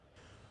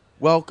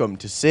Welcome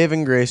to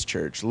Saving Grace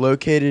Church,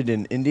 located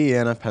in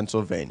Indiana,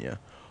 Pennsylvania.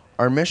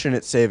 Our mission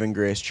at Saving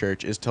Grace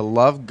Church is to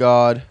love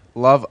God,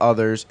 love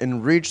others,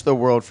 and reach the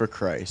world for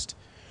Christ.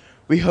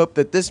 We hope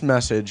that this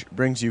message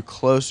brings you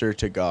closer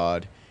to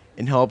God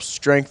and helps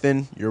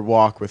strengthen your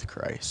walk with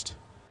Christ.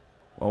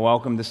 Well,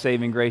 welcome to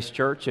Saving Grace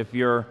Church. If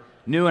you're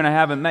new and I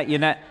haven't met you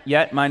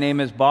yet, my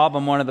name is Bob.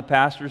 I'm one of the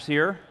pastors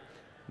here.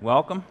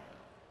 Welcome.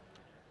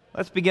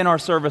 Let's begin our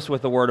service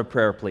with a word of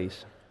prayer,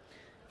 please.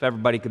 If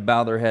everybody could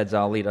bow their heads,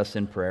 I'll lead us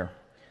in prayer.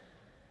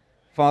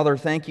 Father,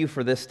 thank you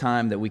for this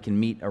time that we can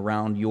meet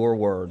around your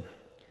word.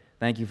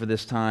 Thank you for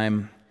this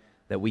time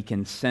that we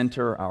can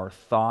center our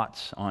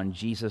thoughts on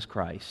Jesus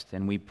Christ.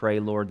 And we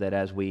pray, Lord, that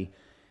as we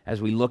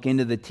look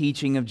into the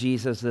teaching of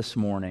Jesus this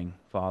morning,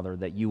 Father,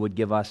 that you would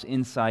give us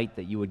insight,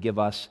 that you would give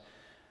us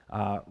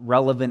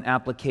relevant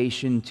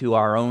application to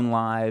our own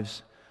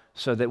lives,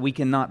 so that we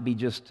can not be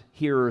just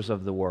hearers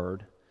of the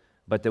word,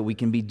 but that we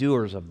can be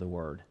doers of the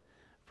word.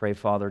 Pray,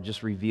 Father,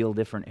 just reveal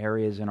different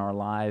areas in our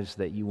lives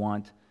that you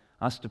want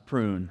us to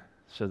prune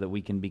so that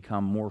we can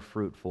become more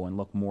fruitful and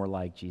look more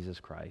like Jesus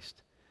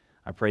Christ.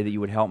 I pray that you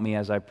would help me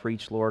as I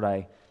preach, Lord.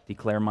 I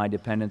declare my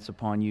dependence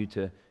upon you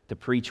to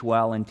preach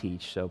well and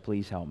teach, so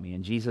please help me.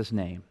 In Jesus'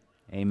 name,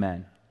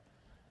 amen.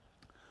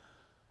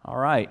 All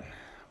right.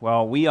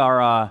 Well, we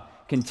are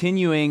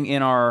continuing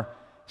in our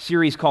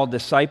series called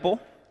Disciple,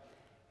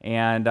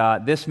 and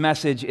this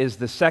message is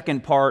the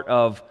second part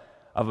of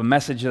a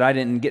message that I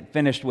didn't get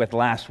finished with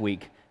last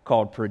week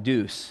called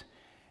Produce.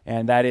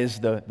 And that is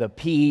the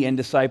P in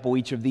disciple.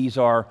 Each of these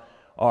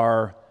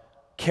are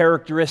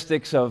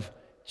characteristics of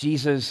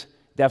Jesus'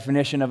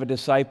 definition of a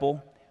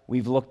disciple.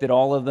 We've looked at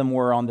all of them.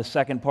 We're on the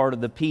second part of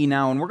the P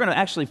now, and we're going to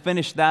actually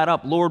finish that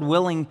up, Lord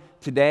willing,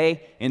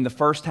 today in the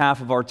first half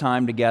of our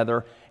time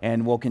together,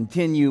 and we'll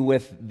continue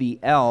with the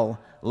L,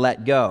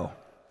 let go.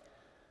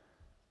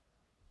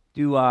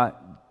 Do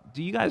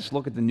you guys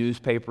look at the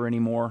newspaper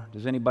anymore?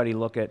 Does anybody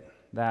look at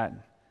that?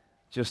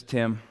 Just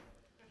Tim,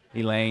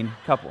 Elaine,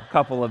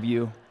 couple of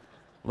you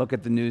look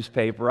at the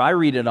newspaper. I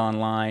read it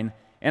online,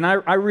 and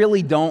I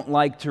really don't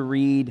like to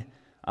read.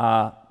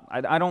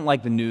 I don't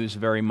like the news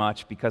very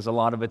much because a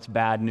lot of it's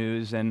bad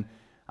news, and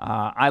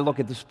I look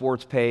at the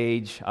sports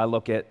page. I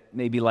look at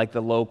maybe like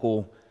the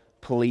local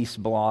police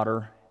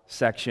blotter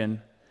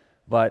section,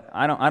 but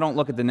I don't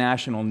look at the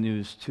national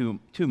news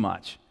too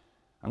much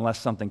unless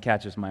something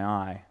catches my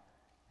eye.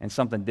 And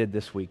something did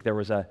this week. There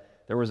was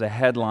a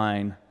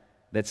headline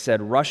that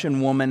said, Russian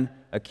woman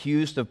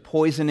accused of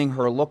poisoning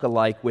her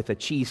look-alike with a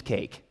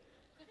cheesecake.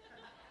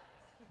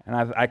 And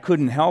I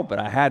couldn't help it.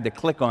 I had to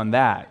click on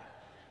that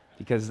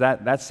because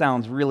that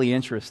sounds really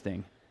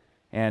interesting.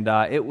 And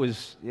it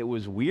was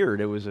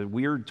weird. It was a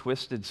weird,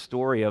 twisted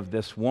story of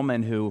this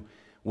woman who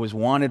was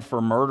wanted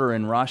for murder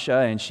in Russia,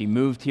 and she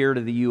moved here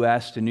to the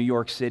U.S., to New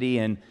York City,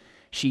 and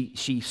she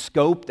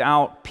scoped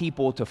out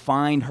people to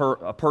find her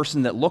a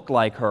person that looked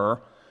like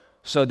her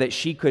so that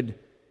she could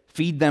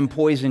feed them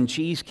poisoned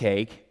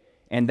cheesecake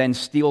and then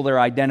steal their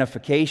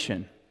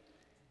identification.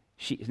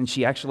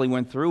 She actually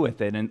went through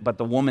with it, but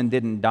the woman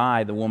didn't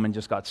die. The woman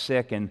just got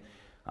sick, and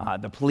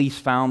the police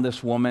found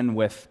this woman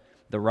with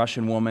the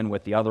Russian woman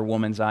with the other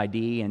woman's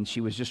ID, and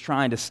she was just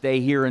trying to stay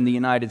here in the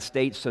United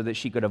States so that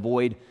she could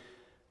avoid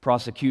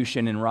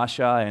prosecution in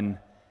Russia,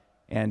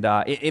 and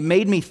it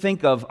made me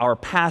think of our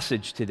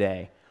passage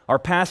today. Our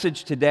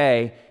passage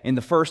today in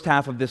the first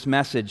half of this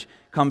message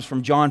comes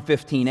from John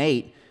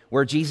 15:8,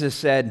 where Jesus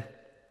said,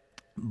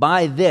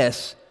 "By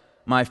this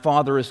my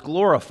Father is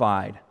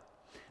glorified,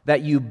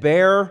 that you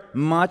bear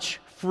much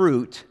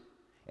fruit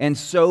and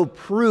so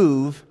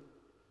prove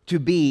to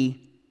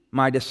be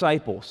my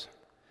disciples."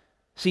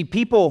 See,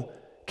 people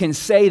can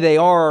say they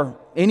are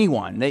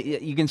anyone.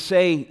 You can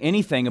say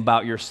anything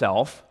about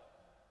yourself,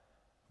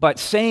 but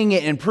saying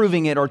it and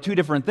proving it are two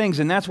different things,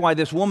 and that's why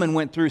this woman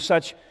went through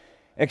such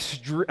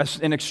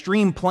an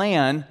extreme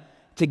plan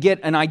to get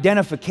an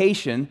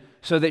identification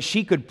so that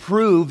she could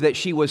prove that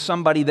she was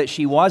somebody that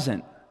she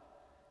wasn't.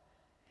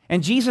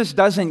 And Jesus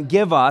doesn't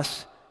give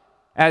us,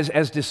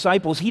 as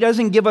disciples, He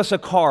doesn't give us a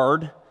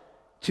card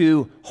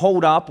to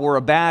hold up or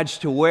a badge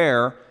to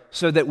wear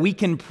so that we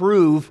can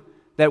prove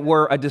that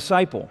we're a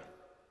disciple.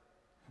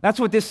 That's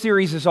what this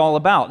series is all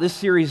about. This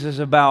series is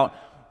about,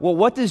 well,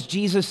 what does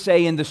Jesus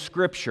say in the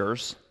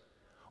Scriptures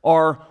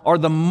are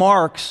the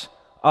marks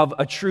of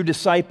a true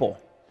disciple?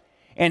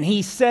 And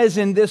He says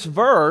in this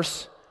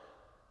verse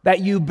that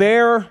you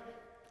bear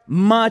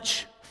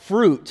much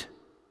fruit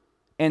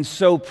and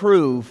so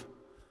prove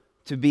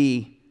to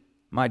be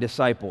my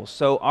disciples.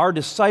 So our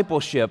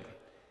discipleship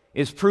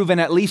is proven,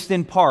 at least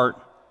in part,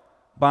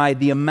 by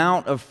the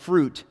amount of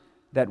fruit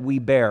that we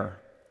bear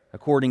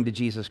according to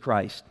Jesus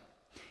Christ.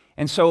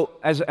 And so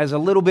as a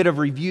little bit of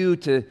review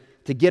to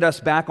get us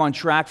back on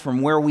track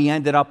from where we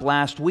ended up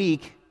last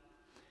week,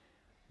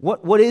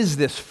 what is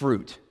this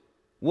fruit?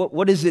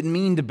 What does it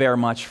mean to bear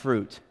much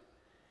fruit?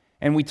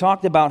 And we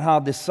talked about how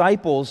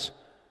disciples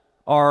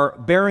are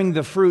bearing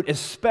the fruit,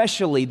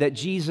 especially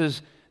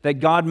that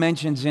God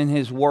mentions in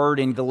His Word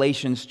in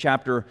Galatians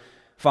chapter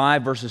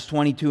 5, verses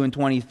 22 and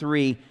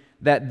 23,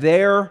 that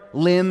their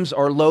limbs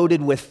are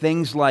loaded with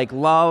things like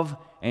love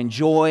and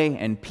joy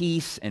and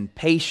peace and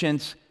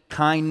patience,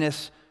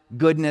 kindness,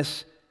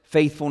 goodness,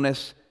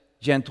 faithfulness,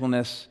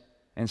 gentleness,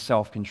 and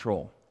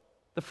self-control,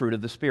 the fruit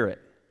of the Spirit.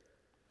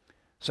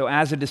 So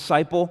as a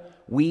disciple,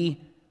 we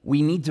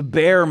need to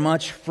bear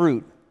much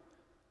fruit,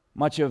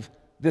 much of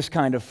this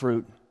kind of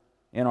fruit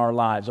in our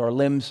lives. Our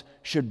limbs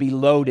should be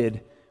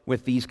loaded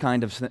with these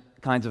kinds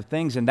of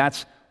things, and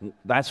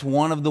that's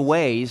one of the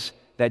ways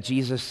that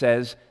Jesus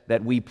says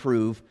that we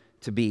prove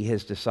to be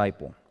his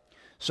disciple.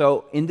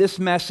 So in this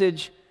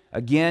message,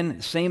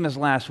 again, same as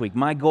last week,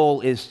 my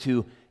goal is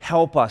to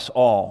help us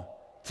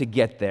all to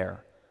get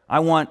there. I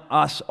want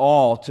us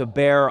all to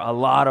bear a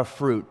lot of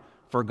fruit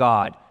for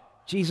God.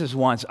 Jesus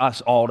wants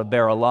us all to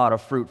bear a lot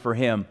of fruit for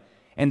him.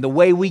 And the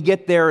way we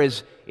get there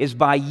is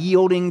by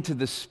yielding to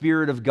the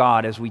Spirit of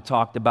God, as we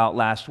talked about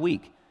last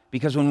week.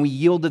 Because when we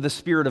yield to the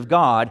Spirit of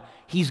God,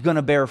 he's going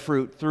to bear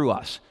fruit through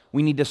us.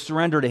 We need to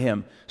surrender to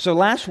him. So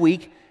last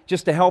week,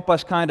 just to help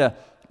us kind of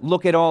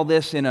look at all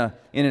this in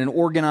an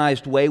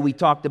organized way, we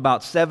talked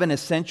about 7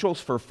 essentials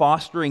for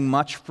fostering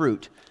much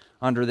fruit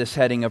under this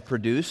heading of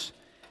produce.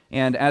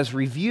 And as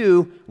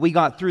review, we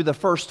got through the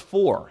first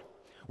 4.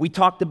 We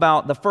talked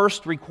about the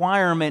first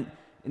requirement.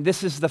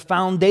 This is the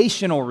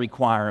foundational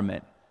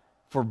requirement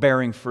for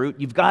bearing fruit.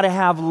 You've got to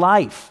have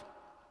life.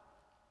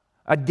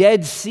 A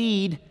dead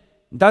seed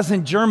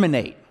doesn't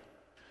germinate.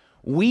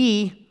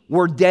 We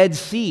were dead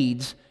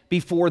seeds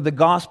before the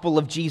gospel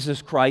of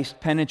Jesus Christ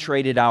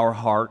penetrated our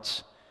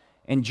hearts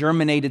and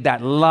germinated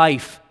that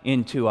life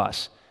into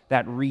us,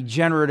 that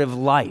regenerative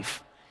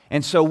life.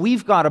 And so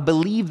we've got to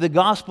believe the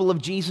gospel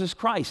of Jesus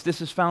Christ.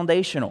 This is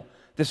foundational.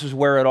 This is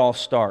where it all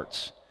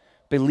starts.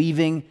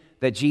 Believing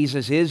that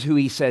Jesus is who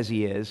he says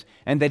he is,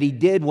 and that he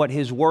did what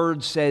his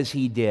word says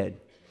he did.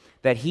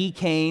 That he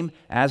came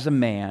as a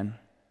man,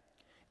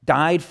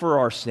 died for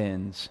our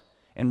sins,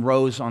 and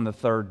rose on the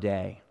 3rd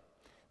day.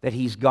 That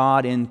he's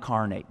God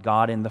incarnate,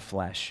 God in the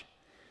flesh.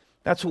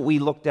 That's what we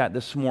looked at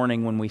this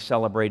morning when we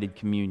celebrated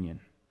communion.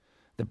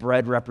 The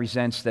bread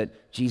represents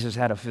that Jesus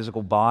had a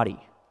physical body.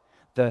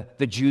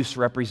 The juice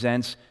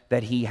represents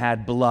that he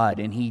had blood,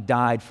 and he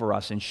died for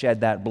us and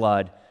shed that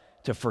blood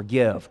to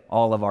forgive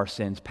all of our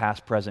sins,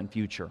 past, present,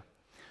 future.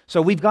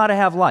 So we've got to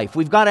have life.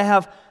 We've got to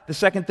have, the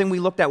second thing we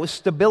looked at was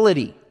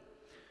stability.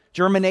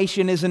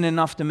 Germination isn't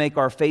enough to make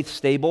our faith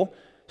stable.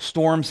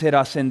 Storms hit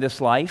us in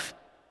this life.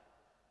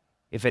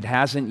 If it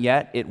hasn't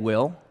yet, it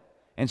will.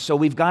 And so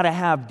we've got to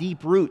have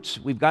deep roots.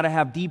 We've got to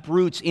have deep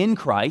roots in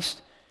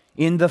Christ,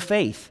 in the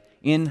faith,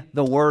 in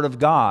the Word of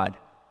God,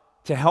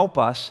 to help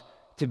us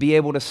to be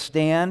able to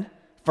stand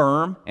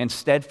firm and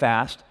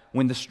steadfast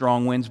when the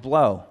strong winds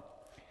blow.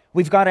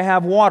 We've got to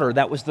have water.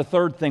 That was the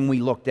third thing we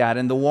looked at.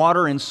 And the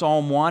water in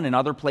Psalm 1 and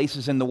other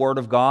places in the Word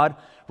of God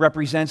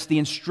represents the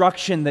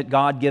instruction that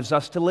God gives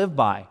us to live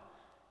by.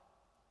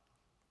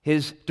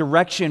 His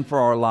direction for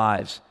our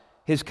lives,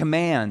 his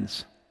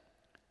commands.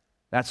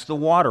 That's the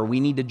water. We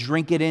need to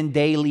drink it in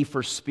daily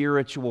for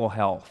spiritual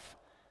health.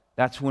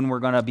 That's when we're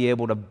going to be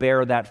able to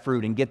bear that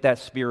fruit and get that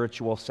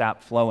spiritual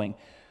sap flowing.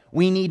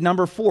 We need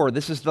number 4.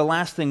 This is the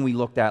last thing we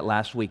looked at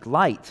last week.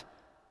 Light.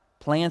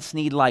 Plants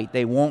need light.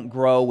 They won't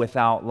grow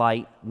without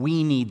light.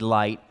 We need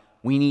light.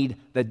 We need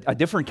a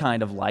different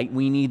kind of light.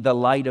 We need the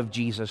light of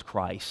Jesus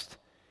Christ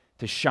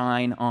to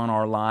shine on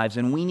our lives.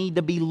 And we need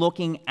to be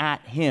looking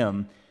at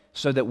him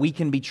so that we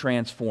can be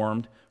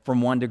transformed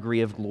from one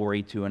degree of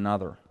glory to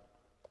another.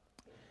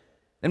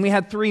 Then we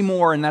had 3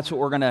 more, and that's what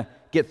we're going to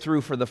get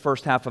through for the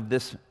first half of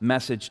this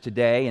message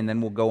today, and then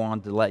we'll go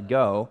on to let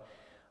go,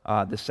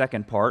 the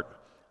second part.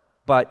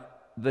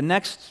 But the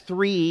next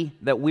 3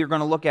 that we're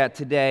going to look at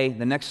today,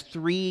 the next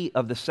 3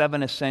 of the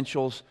 7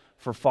 essentials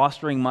for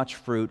fostering much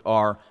fruit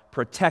are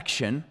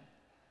protection,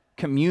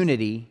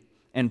 community,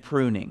 and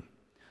pruning.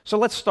 So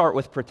let's start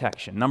with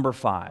protection. Number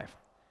 5,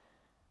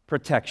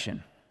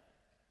 protection.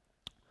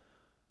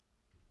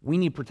 We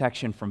need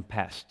protection from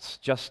pests,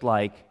 just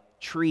like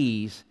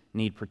trees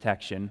need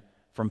protection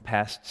from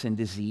pests and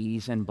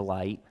disease and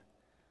blight.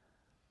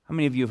 How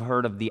many of you have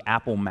heard of the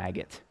apple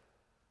maggot?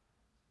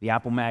 The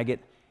apple maggot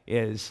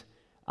is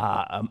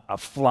a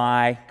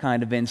fly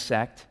kind of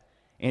insect,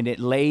 and it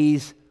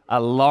lays a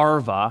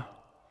larva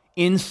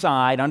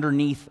inside,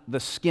 underneath the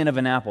skin of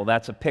an apple.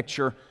 That's a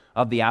picture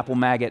of the apple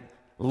maggot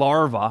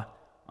larva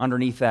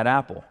underneath that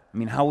apple. I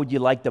mean, how would you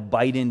like to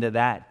bite into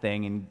that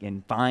thing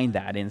and find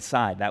that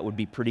inside? That would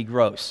be pretty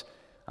gross.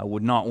 I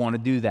would not want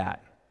to do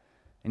that.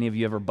 Any of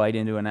you ever bite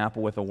into an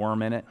apple with a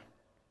worm in it?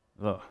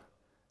 Ugh,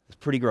 it's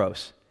pretty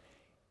gross.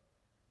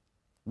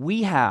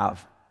 We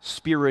have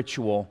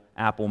spiritual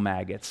apple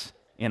maggots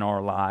in our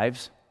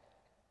lives.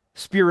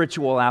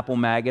 Spiritual apple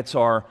maggots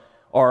are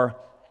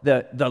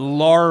the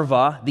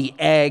larvae, the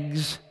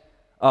eggs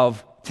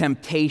of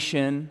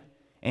temptation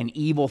and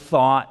evil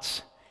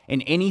thoughts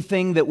and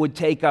anything that would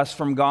take us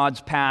from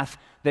God's path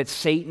that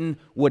Satan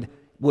would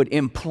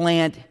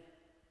implant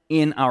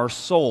in our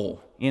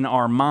soul, in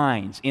our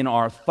minds, in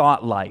our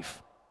thought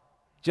life.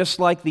 Just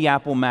like the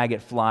apple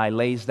maggot fly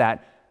lays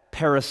that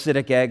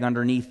parasitic egg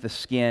underneath the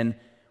skin,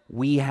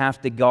 we have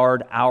to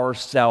guard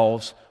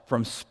ourselves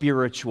from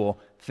spiritual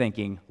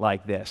thinking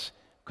like this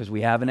because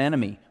we have an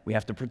enemy. We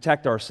have to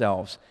protect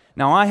ourselves.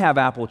 Now, I have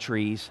apple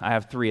trees. I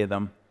have 3 of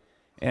them,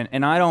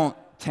 and I don't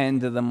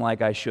tend to them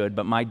like I should,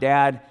 but my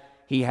dad,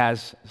 he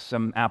has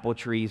some apple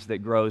trees that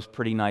grows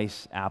pretty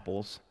nice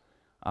apples.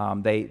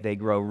 They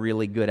grow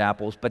really good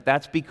apples, but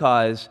that's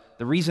because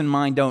the reason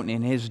mine don't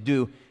and his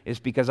do is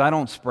because I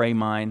don't spray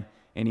mine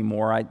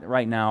anymore.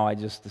 Right now,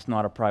 it's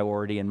not a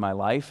priority in my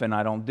life, and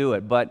I don't do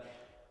it. But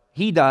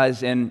he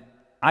does, and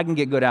I can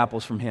get good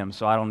apples from him,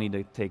 so I don't need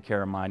to take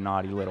care of my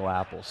naughty little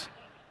apples.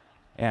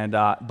 And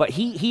but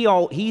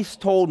he's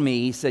told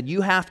me, he said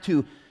you have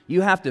to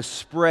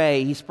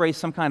spray. He sprays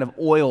some kind of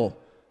oil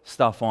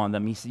stuff on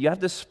them. He said you have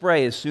to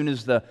spray as soon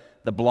as the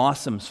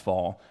blossoms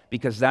fall,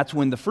 because that's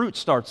when the fruit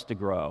starts to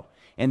grow.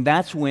 And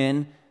that's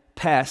when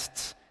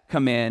pests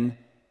come in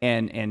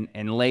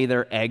and lay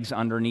their eggs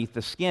underneath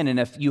the skin. And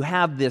if you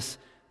have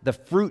the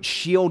fruit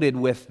shielded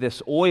with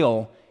this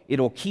oil,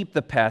 it'll keep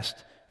the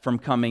pest from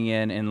coming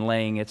in and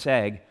laying its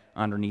egg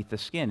underneath the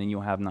skin, and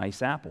you'll have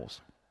nice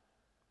apples.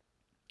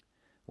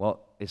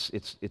 Well,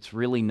 it's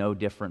really no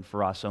different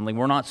for us. Only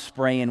we're not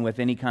spraying with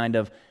any kind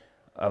of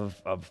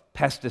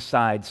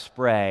pesticide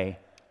spray.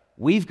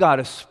 We've got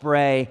to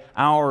spray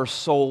our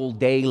soul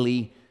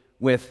daily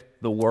with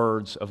the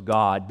words of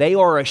God. They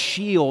are a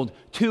shield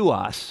to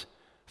us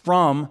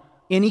from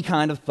any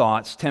kind of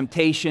thoughts,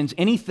 temptations,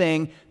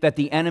 anything that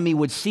the enemy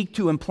would seek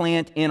to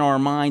implant in our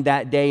mind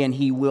that day, and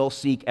he will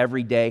seek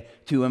every day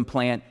to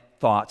implant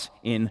thoughts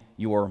in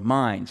your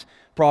minds.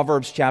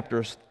 Proverbs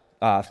chapter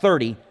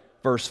 30,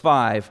 verse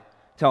 5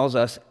 tells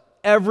us,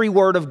 every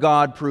word of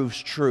God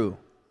proves true.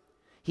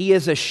 He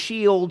is a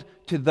shield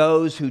to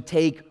those who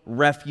take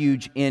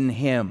refuge in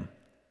him.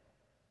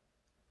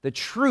 The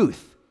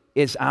truth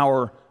is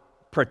our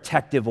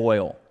protective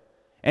oil,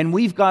 and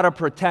we've got to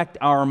protect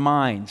our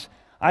minds.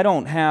 I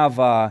don't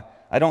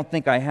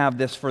think I have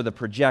this for the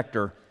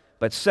projector,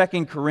 but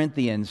 2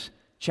 Corinthians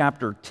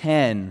chapter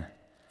 10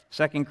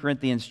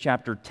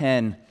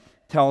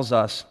 tells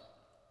us,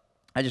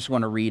 I just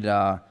want to read,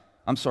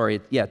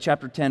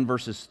 chapter 10,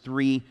 verses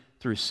 3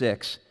 through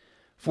 6.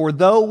 For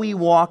though we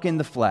walk in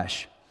the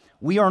flesh,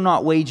 we are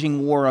not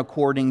waging war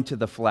according to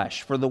the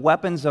flesh. For the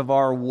weapons of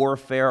our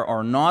warfare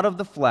are not of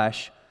the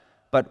flesh,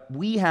 but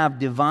we have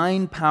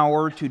divine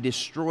power to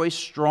destroy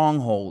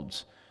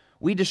strongholds.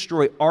 We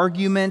destroy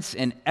arguments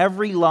and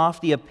every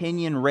lofty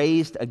opinion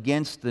raised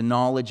against the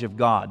knowledge of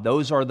God.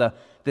 Those are the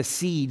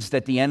seeds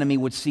that the enemy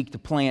would seek to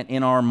plant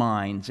in our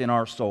minds, in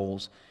our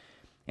souls.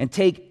 And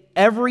take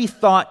every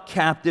thought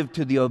captive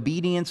to the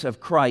obedience of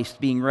Christ,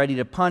 being ready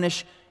to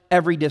punish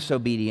every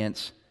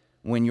disobedience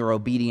when your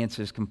obedience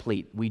is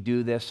complete. We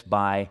do this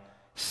by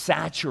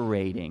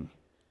saturating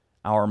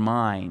our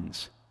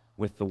minds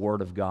with the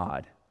Word of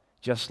God,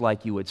 just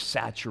like you would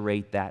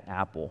saturate that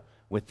apple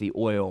with the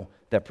oil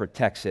that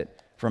protects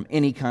it from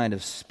any kind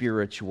of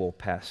spiritual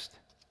pest.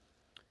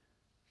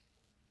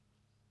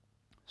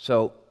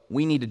 So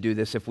we need to do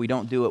this. If we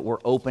don't do it, we're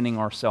opening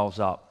ourselves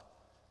up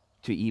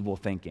to evil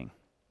thinking.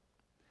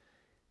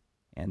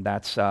 And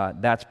that's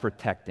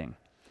protecting.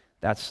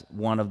 That's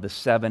one of the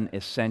 7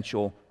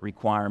 essential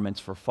requirements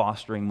for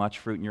fostering much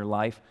fruit in your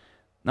life.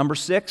 Number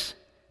 6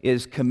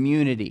 is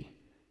community.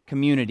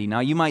 Community. Now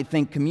you might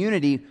think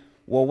community,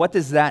 well, what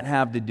does that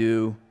have to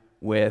do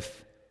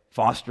with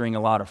fostering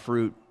a lot of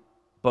fruit,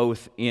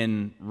 both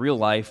in real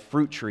life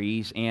fruit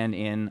trees and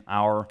in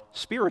our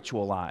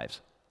spiritual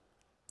lives?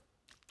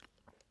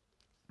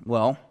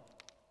 Well,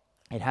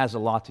 it has a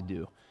lot to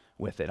do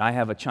with it. I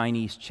have a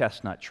Chinese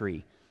chestnut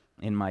tree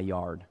in my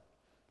yard,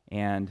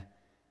 and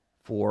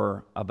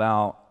for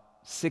about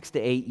 6 to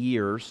 8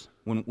 years,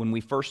 when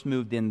we first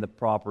moved in the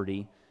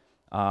property,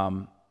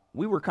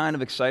 we were kind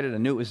of excited. I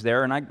knew it was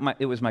there, and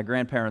it was my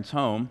grandparents'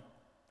 home,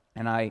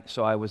 and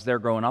so I was there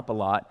growing up a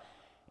lot,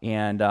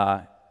 and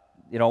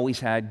it always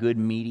had good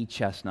meaty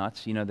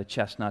chestnuts. You know, the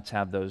chestnuts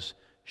have those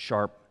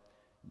sharp,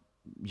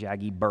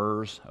 jaggy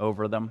burrs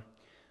over them.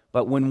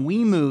 But when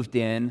we moved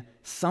in,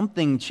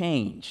 something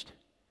changed.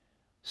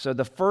 So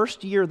the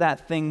first year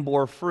that thing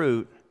bore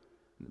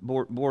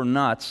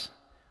nuts,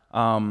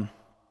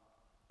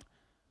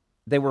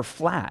 they were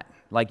flat.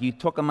 Like you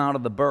took them out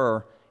of the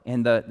burr,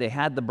 and they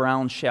had the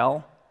brown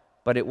shell,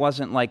 but it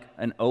wasn't like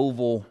an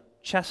oval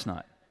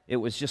chestnut. It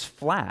was just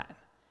flat.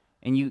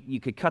 And you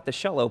could cut the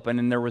shell open,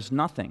 and there was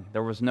nothing.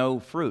 There was no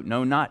fruit,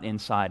 no nut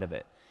inside of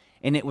it.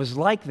 And it was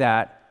like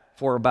that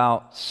for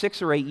about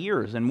 6 or 8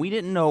 years, and we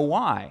didn't know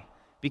why.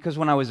 Because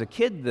when I was a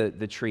kid,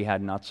 the tree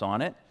had nuts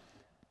on it.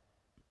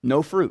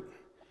 No fruit.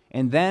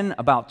 And then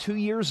about 2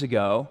 years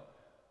ago,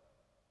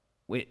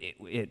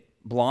 it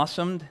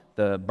blossomed,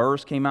 the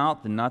burrs came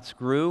out, the nuts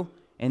grew,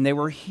 and they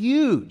were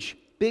huge,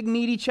 big,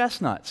 meaty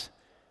chestnuts.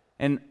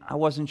 And I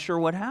wasn't sure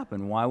what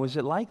happened. Why was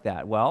it like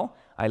that? Well,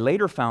 I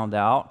later found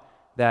out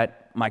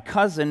that my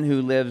cousin,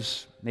 who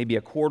lives maybe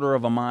a quarter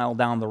of a mile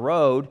down the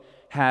road,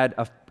 had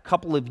a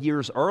couple of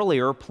years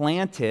earlier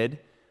planted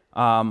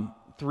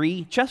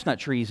 3 chestnut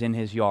trees in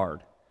his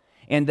yard.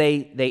 And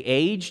they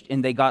aged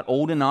and they got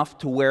old enough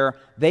to where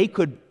they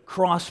could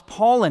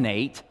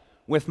cross-pollinate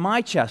with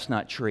my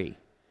chestnut tree.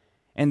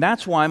 And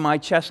that's why my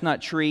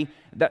chestnut tree,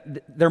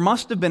 there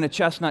must have been a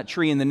chestnut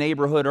tree in the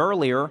neighborhood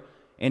earlier,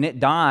 and it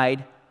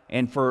died,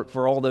 and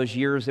for all those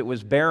years it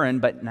was barren,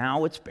 but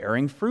now it's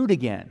bearing fruit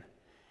again.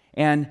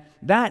 And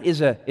that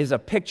is a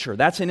picture,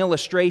 that's an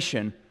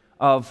illustration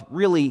of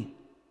really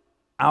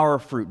our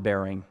fruit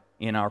bearing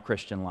in our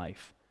Christian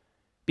life.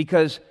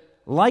 Because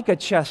like a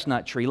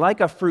chestnut tree,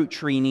 like a fruit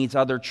tree needs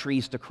other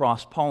trees to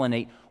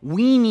cross-pollinate,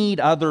 we need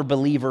other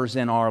believers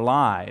in our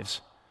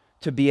lives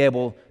to be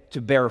able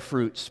to bear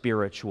fruit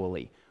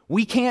spiritually.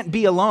 We can't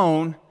be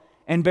alone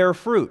and bear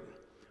fruit.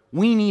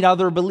 We need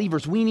other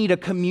believers. We need a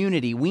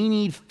community. We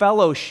need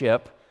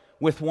fellowship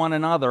with one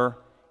another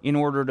in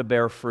order to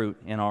bear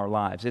fruit in our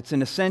lives. It's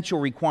an essential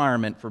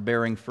requirement for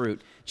bearing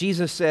fruit.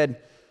 Jesus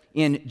said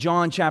in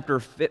God's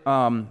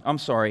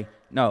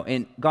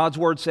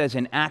Word says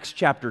in Acts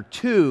chapter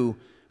 2,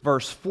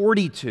 verse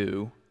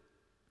 42,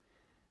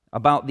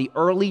 about the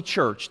early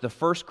church, the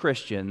first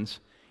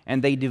Christians,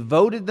 and they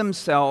devoted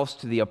themselves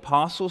to the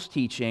apostles'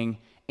 teaching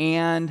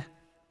and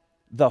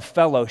the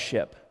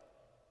fellowship,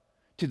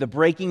 to the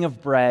breaking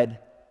of bread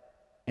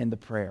and the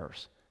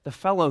prayers. The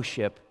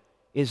fellowship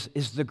is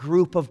the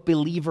group of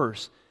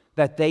believers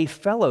that they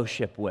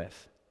fellowship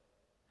with.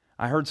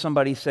 I heard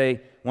somebody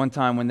say one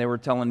time when they were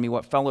telling me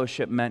what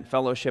fellowship meant,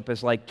 fellowship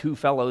is like two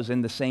fellows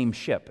in the same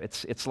ship.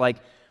 It's like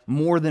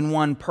more than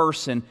one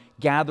person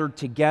gathered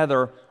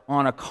together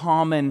on a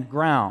common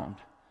ground.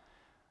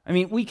 I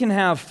mean, we can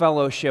have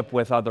fellowship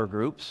with other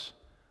groups.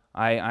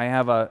 I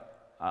have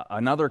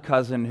another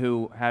cousin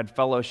who had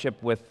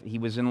fellowship with, he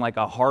was in like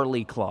a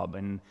Harley club,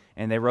 and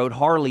they rode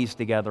Harleys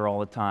together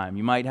all the time.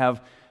 You might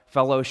have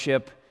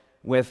fellowship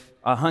with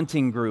a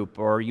hunting group,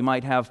 or you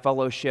might have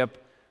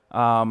fellowship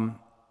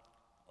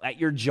at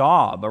your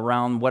job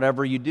around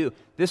whatever you do.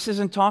 This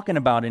isn't talking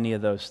about any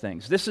of those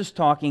things. This is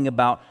talking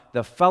about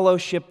the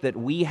fellowship that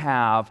we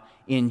have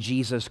in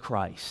Jesus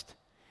Christ.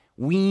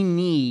 We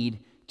need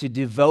to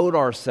devote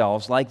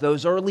ourselves, like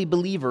those early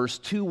believers,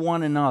 to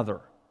one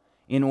another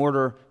in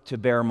order to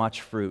bear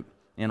much fruit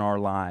in our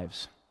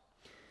lives.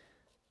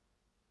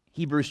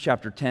 Hebrews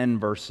chapter 10,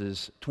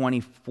 verses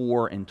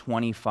 24 and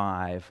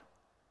 25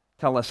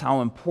 tell us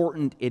how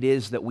important it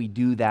is that we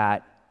do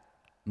that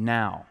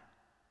now,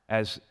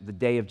 as the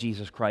day of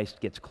Jesus Christ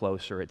gets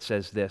closer. It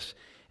says this,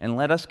 "And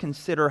let us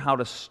consider how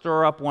to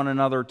stir up one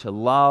another to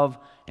love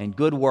and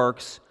good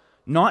works,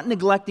 not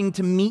neglecting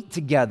to meet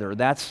together,"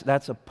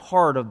 that's a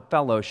part of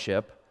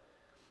fellowship,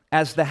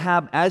 as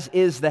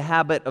is the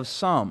habit of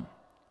some,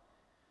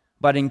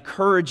 "but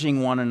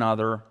encouraging one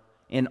another,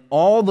 and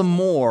all the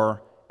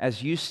more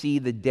as you see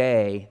the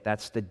day,"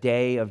 that's the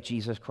day of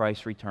Jesus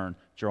Christ's return,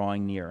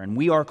 "drawing near." And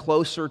we are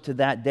closer to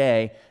that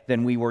day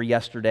than we were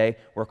yesterday.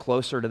 We're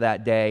closer to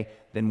that day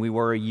than we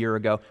were a year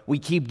ago. We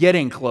keep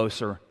getting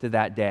closer to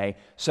that day.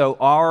 So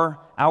our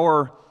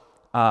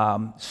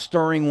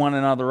stirring one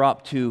another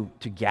up to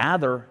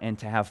gather and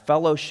to have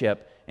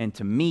fellowship and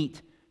to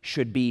meet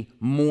should be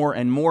more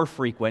and more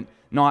frequent,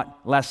 not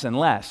less and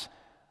less.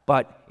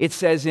 But it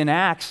says in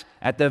Acts,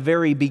 at the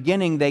very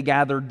beginning, they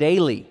gathered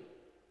daily.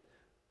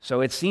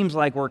 So it seems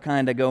like we're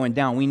kind of going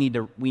down. We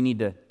need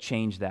to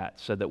change that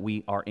so that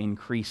we are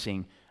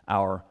increasing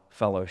our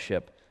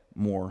fellowship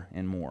more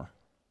and more.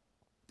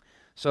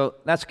 So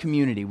that's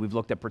community. We've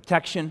looked at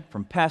protection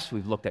from pests.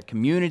 We've looked at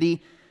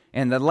community.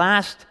 And the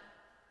last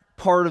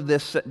part of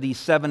these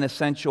 7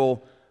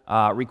 essential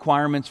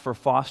requirements for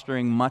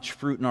fostering much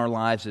fruit in our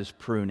lives is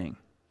pruning.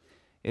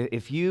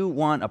 If you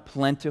want a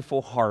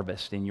plentiful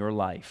harvest in your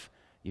life,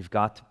 you've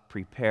got to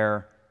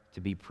prepare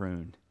to be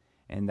pruned.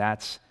 And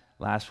that's,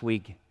 last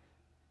week,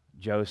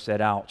 Joe said,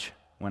 ouch,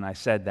 when I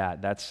said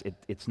that.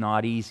 It's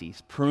not easy.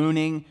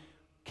 Pruning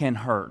can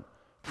hurt.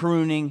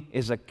 Pruning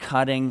is a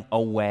cutting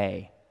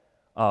away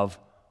of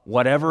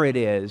whatever it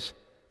is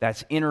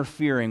that's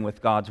interfering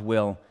with God's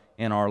will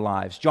in our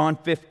lives. John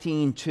chapter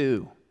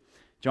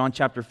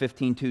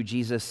 15:2,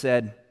 Jesus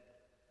said,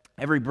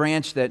 "Every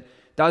branch that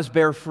does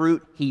bear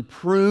fruit, he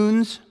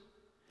prunes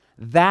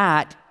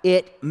that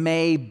it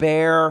may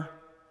bear"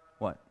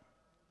 what?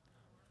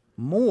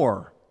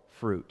 More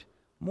fruit.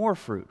 More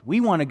fruit. We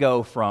want to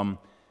go from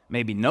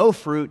maybe no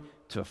fruit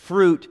to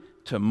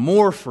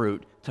more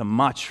fruit to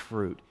much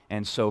fruit,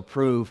 and so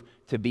prove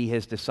to be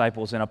his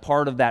disciples. And a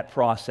part of that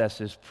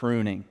process is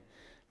pruning.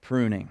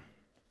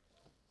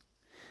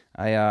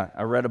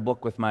 I read a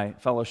book with my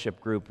fellowship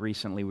group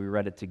recently. We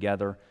read it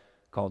together,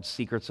 called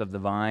Secrets of the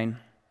Vine,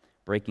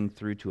 Breaking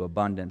Through to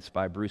Abundance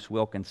by Bruce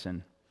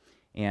Wilkinson.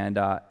 And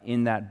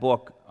in that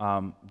book,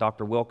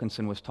 Dr.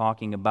 Wilkinson was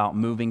talking about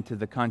moving to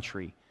the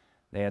country.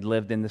 They had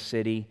lived in the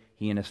city.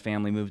 He and his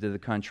family moved to the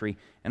country.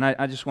 And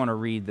I just want to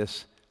read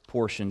this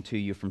portion to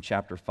you from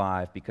chapter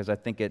 5 because I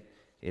think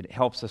it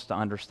helps us to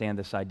understand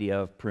this idea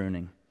of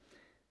pruning.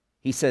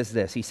 He says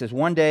this. He says,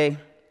 one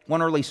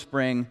early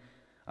spring,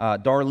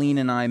 Darlene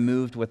and I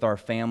moved with our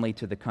family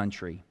to the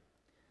country.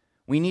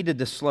 We needed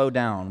to slow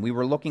down. We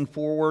were looking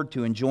forward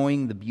to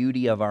enjoying the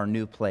beauty of our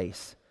new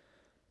place.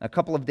 A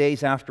couple of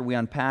days after we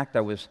unpacked,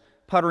 I was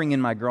puttering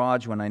in my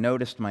garage when I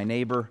noticed my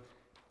neighbor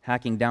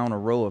hacking down a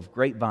row of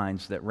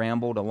grapevines that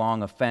rambled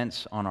along a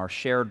fence on our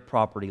shared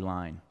property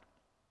line.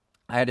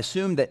 I had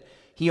assumed that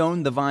we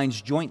owned the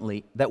vines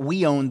jointly.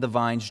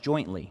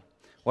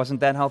 Wasn't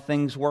that how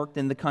things worked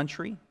in the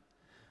country?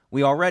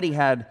 We already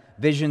had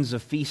visions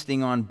of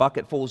feasting on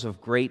bucketfuls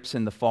of grapes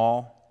in the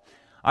fall.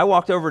 I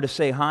walked over to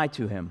say hi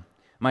to him.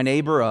 My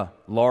neighbor, a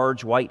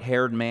large,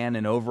 white-haired man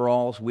in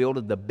overalls,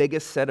 wielded the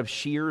biggest set of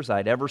shears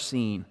I'd ever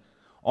seen.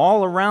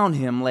 All around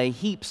him lay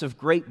heaps of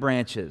grape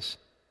branches.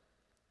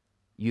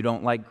 "You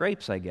don't like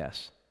grapes, I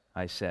guess,"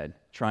 I said,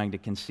 trying to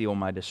conceal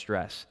my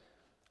distress.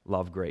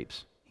 "Love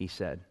grapes," he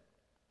said.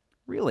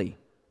 "Really?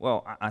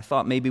 Well, I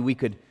thought maybe we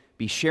could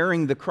be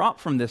sharing the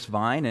crop from this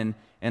vine,"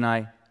 and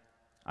I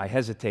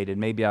hesitated.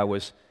 Maybe I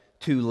was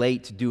too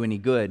late to do any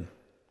good.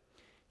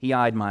 He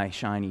eyed my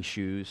shiny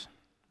shoes.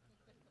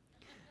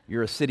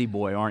 "You're a city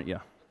boy, aren't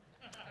you?"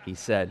 he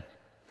said.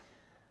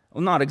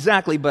 "Well, not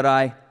exactly, but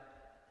I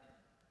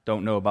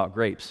don't know about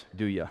grapes,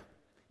 do you?"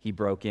 He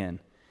broke in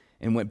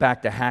and went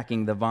back to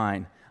hacking the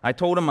vine. I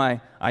told him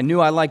I knew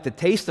I liked the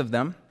taste of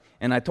them,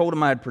 and I told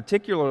him I'd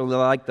particularly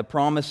liked the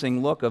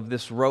promising look of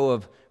this row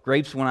of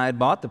grapes when I had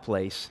bought the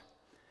place.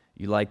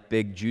 "You like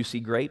big,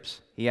 juicy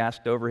grapes?" he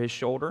asked over his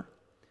shoulder.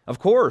 "Of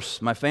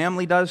course, my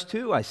family does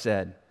too," I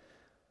said.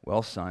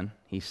 "Well, son,"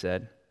 he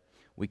said,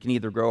 "we can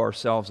either grow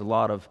ourselves a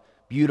lot of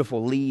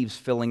beautiful leaves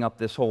filling up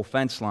this whole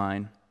fence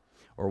line,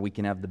 or we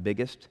can have the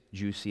biggest,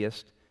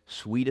 juiciest,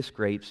 sweetest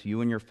grapes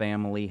you and your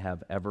family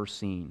have ever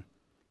seen.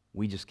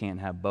 We just can't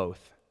have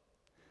both."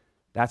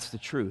 That's the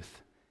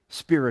truth,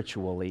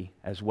 spiritually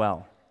as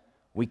well.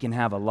 We can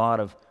have a lot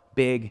of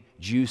big,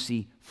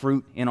 juicy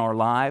fruit in our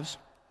lives,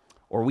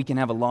 or we can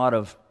have a lot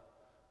of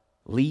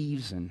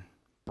leaves and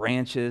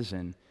branches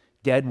and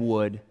dead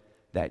wood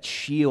that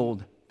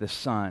shield the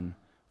sun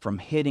from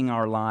hitting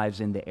our lives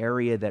in the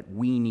area that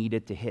we need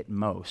it to hit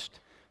most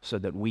so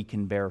that we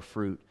can bear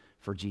fruit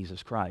for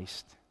Jesus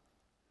Christ.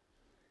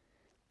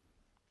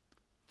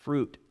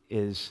 Fruit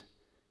is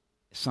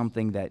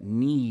something that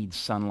needs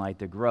sunlight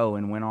to grow,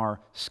 and when our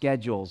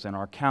schedules and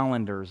our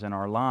calendars and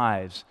our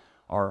lives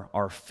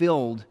are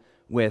filled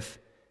with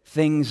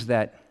things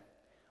that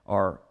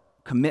are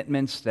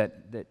commitments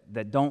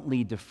that don't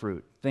lead to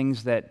fruit,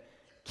 things that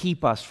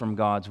keep us from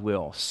God's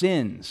will,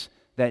 sins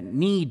that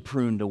need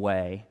pruned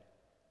away,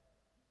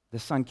 the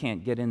sun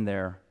can't get in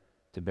there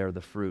to bear the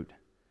fruit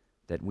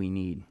that we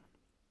need.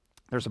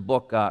 There's a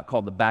book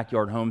called The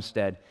Backyard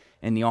Homestead,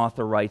 and the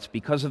author writes,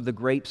 "Because of the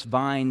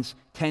grapevine's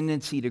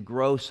tendency to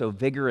grow so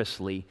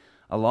vigorously,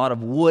 a lot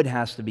of wood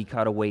has to be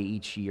cut away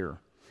each year.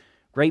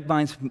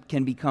 Grapevines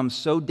can become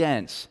so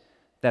dense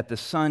that the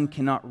sun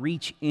cannot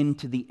reach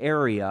into the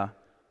area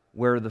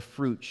where the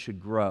fruit should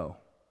grow."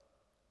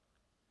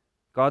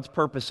 God's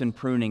purpose in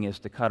pruning is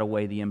to cut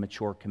away the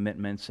immature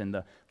commitments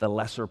and the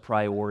lesser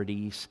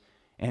priorities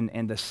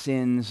and the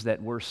sins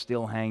that we're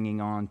still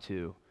hanging on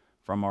to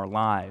from our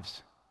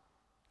lives.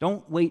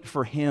 Don't wait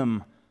for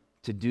Him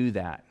to do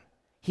that.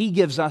 He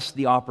gives us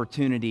the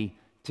opportunity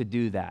to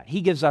do that.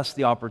 He gives us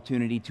the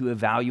opportunity to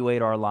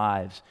evaluate our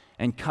lives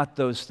and cut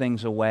those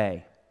things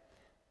away.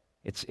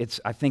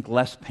 It's I think,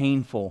 less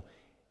painful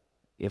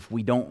if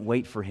we don't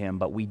wait for Him,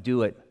 but we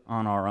do it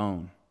on our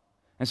own.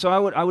 And so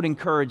I would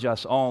encourage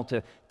us all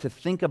to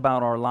think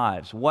about our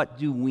lives. What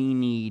do we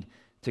need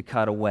to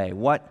cut away?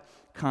 What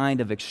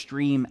kind of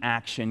extreme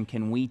action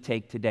can we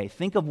take today?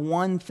 Think of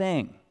one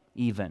thing,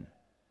 even,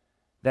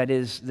 that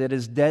is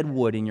dead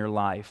wood in your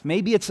life.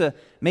 Maybe it's a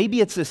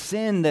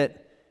sin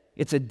that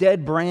it's a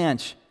dead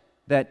branch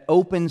that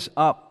opens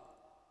up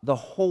the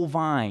whole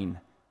vine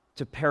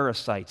to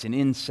parasites and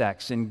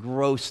insects and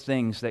gross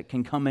things that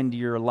can come into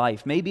your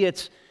life. Maybe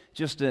it's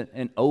just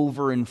an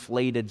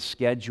overinflated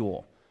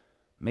schedule.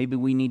 Maybe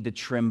we need to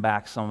trim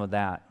back some of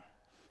that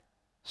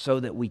so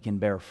that we can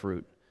bear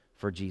fruit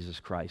for Jesus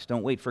Christ.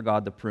 Don't wait for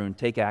God to prune.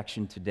 Take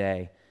action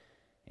today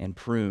and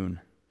prune,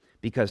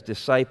 because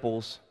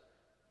disciples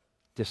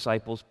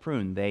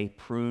prune. They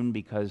prune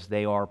because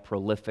they are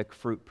prolific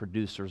fruit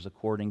producers,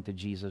 according to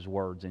Jesus'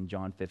 words in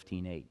John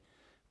 15:8.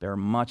 Bear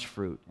much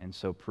fruit, and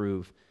so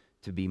prove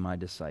to be my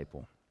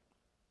disciple.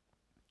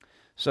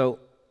 So,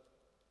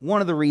 one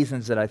of the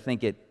reasons that I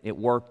think it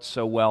worked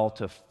so well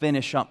to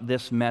finish up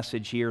this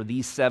message here,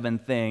 these 7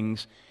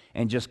 things,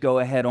 and just go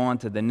ahead on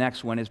to the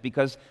next one, is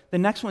because the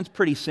next one's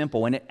pretty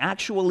simple, and it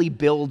actually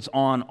builds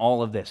on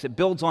all of this. It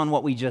builds on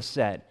what we just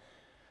said.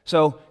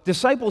 So,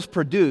 disciples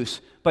produce,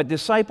 but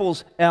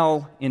disciples,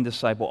 L in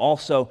disciple,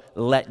 also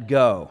let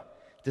go.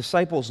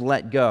 Disciples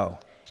let go.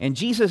 And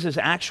Jesus is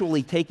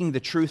actually taking the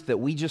truth that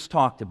we just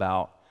talked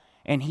about,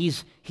 and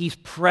he's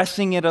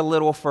pressing it a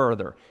little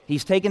further.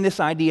 He's taken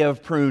this idea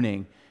of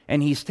pruning,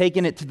 and he's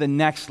taken it to the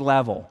next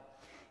level.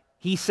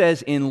 He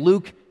says in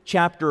Luke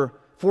chapter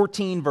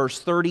 14, verse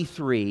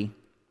 33,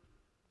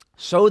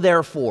 "So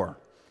therefore,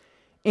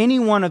 any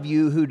one of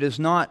you who does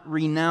not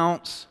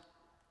renounce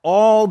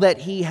all that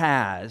he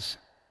has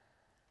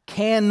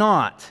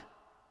cannot,"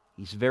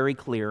 he's very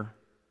clear,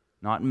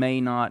 not may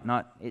not,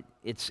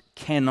 it's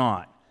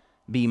cannot,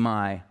 be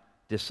my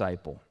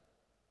disciple.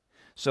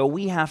 So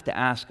we have to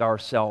ask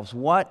ourselves,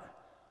 what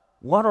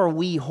are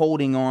we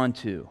holding on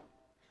to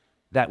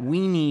that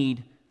we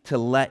need to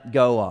let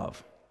go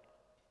of?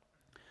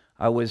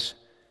 I was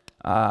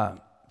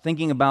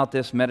thinking about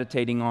this,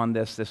 meditating on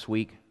this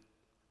week,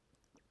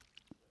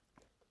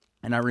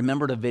 and I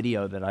remembered a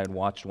video that I had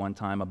watched one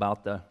time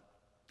about the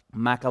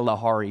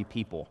Makalahari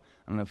people.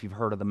 I don't know if you've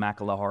heard of the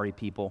Makalahari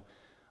people.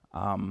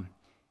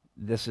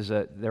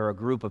 They're a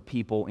group of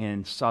people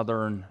in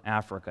southern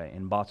Africa,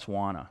 in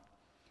Botswana.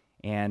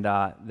 And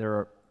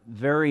they're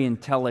very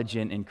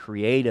intelligent and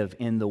creative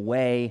in the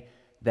way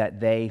that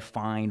they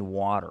find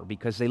water,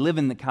 because they live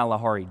in the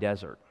Kalahari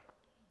Desert.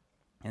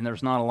 And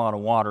there's not a lot of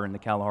water in the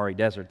Kalahari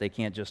Desert. They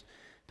can't just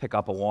pick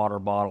up a water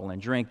bottle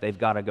and drink. They've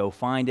got to go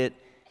find it,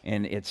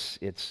 and it's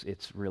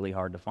really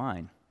hard to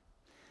find.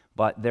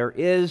 But there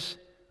is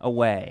a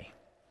way,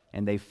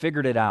 and they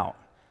figured it out.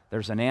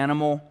 There's an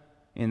animal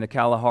in the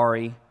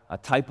Kalahari, a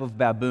type of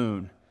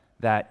baboon,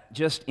 that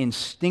just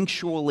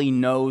instinctually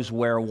knows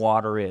where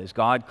water is.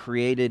 God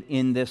created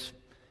in this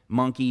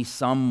monkey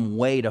some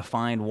way to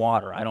find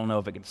water. I don't know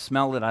if it can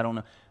smell it. I don't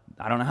know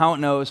how it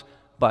knows,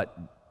 but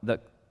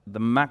the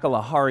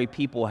Makalahari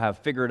people have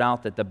figured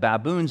out that the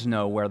baboons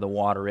know where the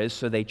water is,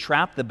 so they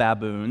trap the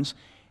baboons,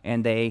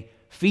 and they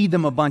feed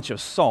them a bunch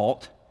of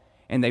salt,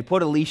 and they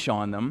put a leash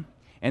on them,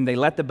 and they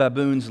let the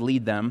baboons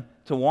lead them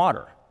to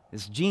water.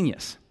 It's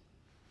genius.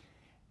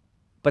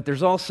 But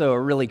there's also a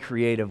really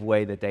creative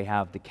way that they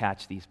have to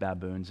catch these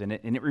baboons, and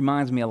it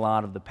reminds me a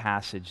lot of the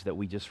passage that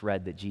we just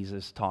read that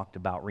Jesus talked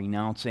about,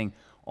 renouncing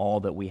all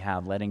that we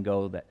have, letting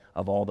go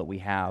of all that we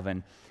have.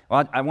 And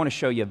I want to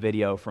show you a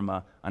video from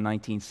a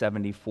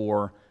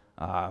 1974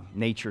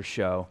 nature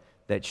show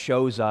that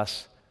shows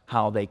us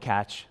how they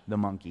catch the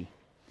monkey.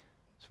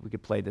 So we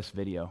could play this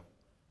video.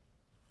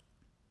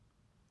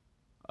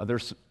 There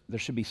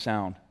should be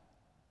sound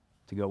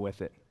to go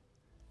with it.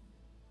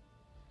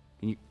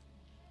 Can you?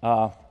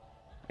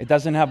 It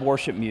doesn't have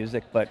worship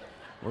music, but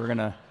we're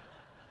gonna.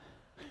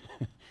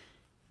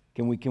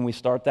 Can we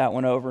start that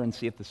one over and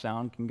see if the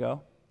sound can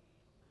go?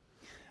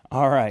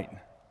 All right.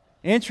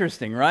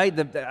 Interesting, right?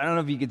 I don't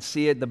know if you could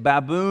see it. The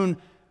baboon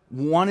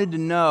wanted to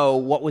know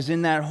what was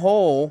in that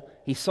hole.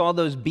 He saw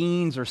those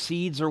beans or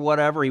seeds or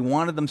whatever. He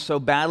wanted them so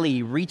badly,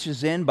 he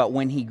reaches in, but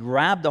when he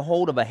grabbed a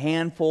hold of a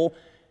handful,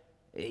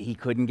 he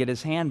couldn't get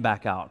his hand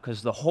back out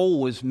because the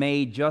hole was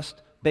made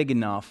just big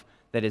enough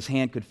that his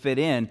hand could fit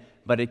in,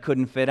 but it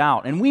couldn't fit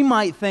out. And we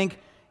might think,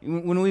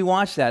 when we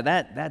watch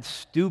that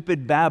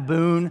stupid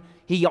baboon,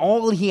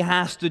 all he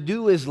has to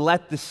do is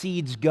let the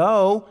seeds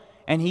go,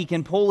 and he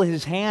can pull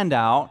his hand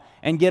out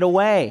and get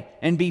away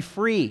and be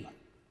free.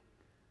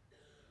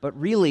 But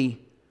really,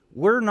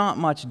 we're not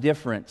much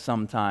different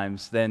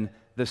sometimes than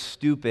the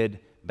stupid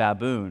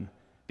baboon,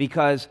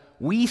 because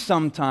we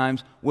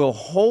sometimes will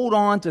hold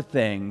on to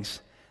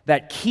things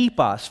that keep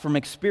us from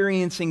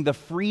experiencing the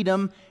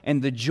freedom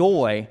and the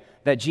joy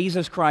that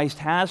Jesus Christ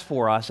has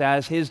for us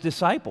as His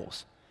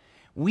disciples.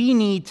 We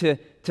need to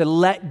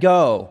let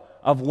go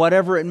of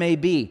whatever it may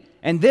be.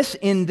 And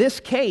in this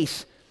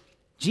case,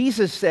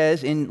 Jesus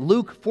says in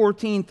Luke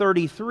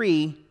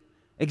 14:33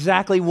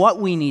 exactly what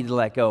we need to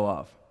let go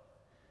of.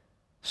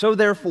 So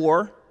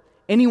therefore,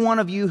 any one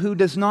of you who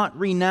does not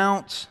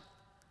renounce,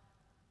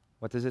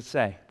 what does it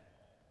say?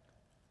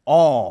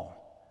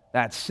 All.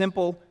 That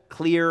simple,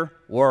 clear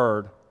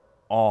word,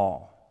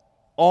 all.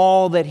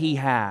 All that he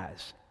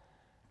has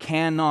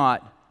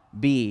cannot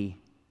be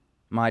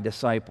my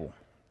disciple.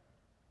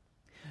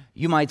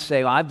 You might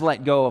say, well, I've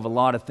let go of a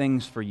lot of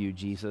things for you,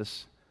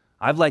 Jesus.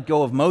 I've let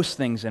go of most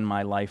things in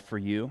my life for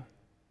you.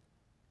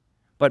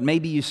 But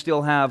maybe you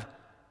still have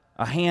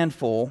a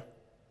handful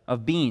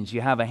of beans.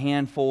 You have a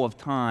handful of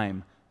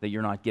time that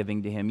you're not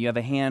giving to Him. You have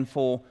a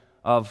handful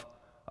of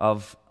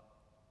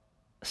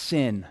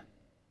sin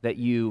that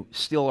you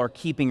still are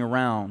keeping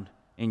around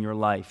in your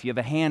life. You have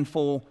a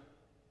handful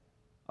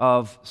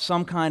of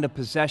some kind of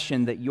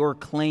possession that you're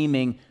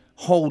claiming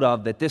hold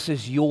of, that this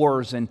is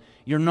yours and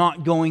you're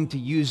not going to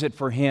use it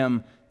for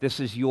Him. This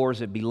is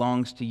yours, it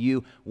belongs to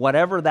you.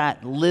 Whatever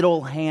that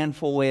little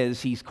handful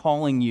is, He's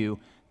calling you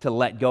to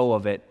let go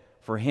of it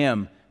for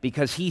Him,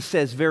 because He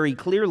says very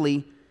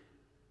clearly,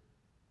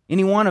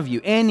 any one of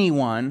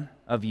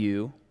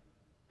you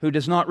who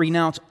does not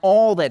renounce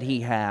all that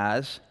he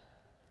has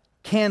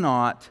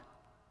cannot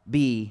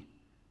be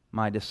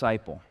my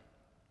disciple.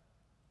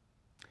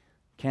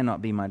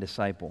 Cannot be my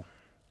disciple.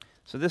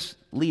 So this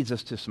leads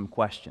us to some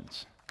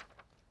questions.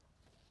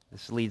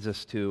 This leads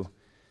us to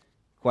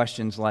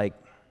questions like,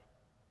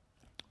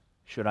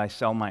 should I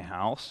sell my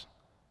house?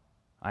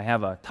 I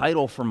have a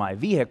title for my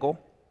vehicle.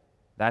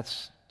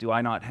 Do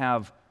I not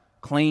have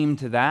claim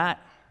to that?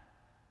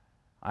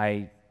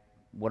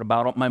 What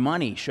about my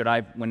money? Should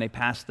I, when they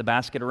pass the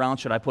basket around,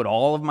 should I put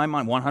all of my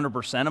money,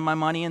 100% of my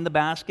money in the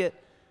basket?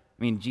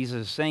 I mean,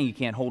 Jesus is saying you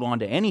can't hold on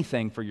to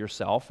anything for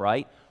yourself,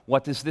 right?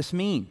 What does this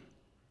mean?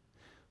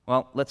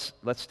 Well, let's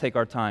take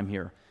our time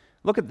here.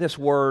 Look at this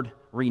word,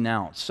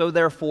 renounce. So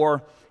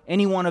therefore,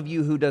 any one of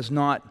you who does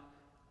not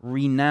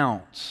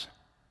renounce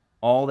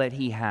all that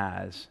he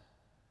has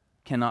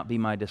cannot be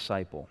my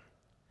disciple.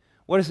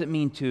 What does it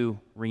mean to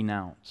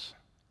renounce?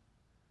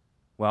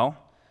 Well,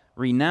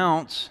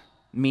 renounce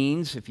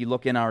means, if you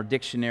look in our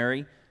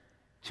dictionary,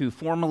 to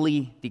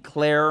formally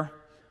declare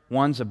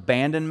one's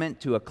abandonment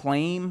to a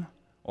claim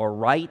or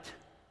right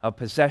of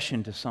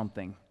possession to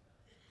something,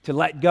 to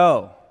let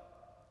go.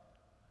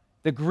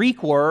 The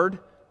Greek word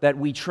that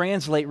we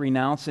translate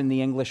renounce in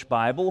the English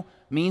Bible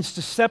means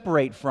to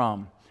separate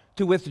from,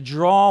 to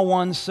withdraw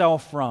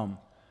oneself from,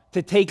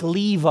 to take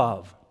leave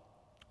of,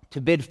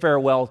 to bid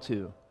farewell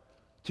to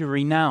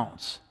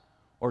renounce,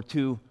 or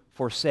to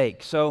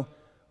forsake. So,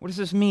 what does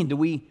this mean?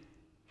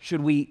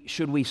 Should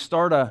we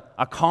start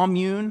a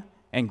commune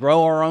and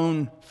grow our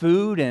own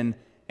food and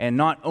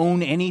not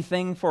own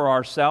anything for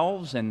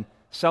ourselves and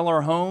sell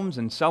our homes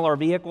and sell our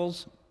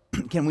vehicles?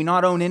 Can we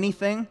not own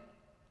anything?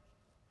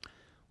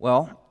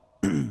 Well,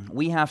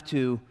 we have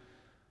to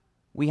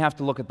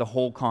look at the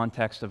whole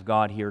context of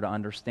God here to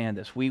understand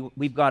this.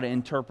 We've got to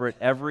interpret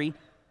every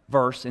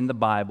verse in the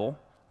Bible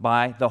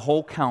by the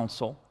whole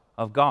counsel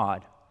of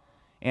God.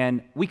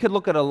 And we could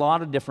look at a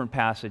lot of different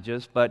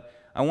passages, but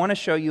I want to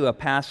show you a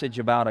passage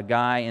about a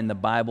guy in the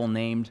Bible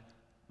named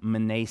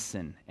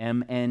Mnason,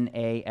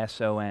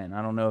 M-N-A-S-O-N.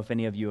 I don't know if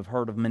any of you have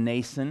heard of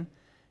Mnason.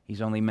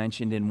 He's only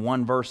mentioned in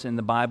one verse in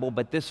the Bible,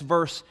 but this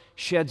verse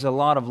sheds a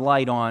lot of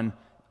light on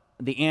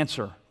the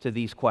answer to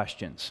these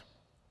questions.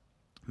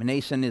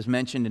 Mnason is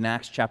mentioned in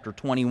Acts chapter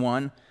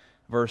 21,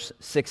 verse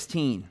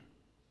 16.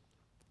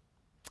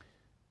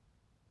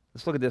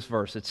 Let's look at this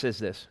verse. It says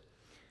this: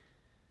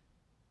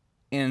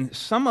 "And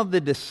some of the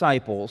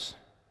disciples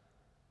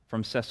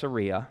from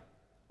Caesarea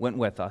went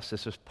with us."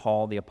 This is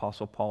Paul, the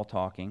Apostle Paul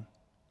talking.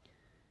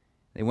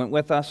 "They went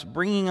with us,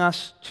 bringing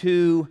us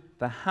to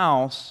the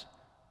house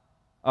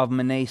of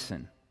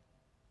Mnason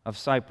of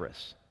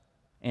Cyprus,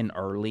 an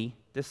early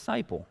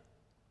disciple,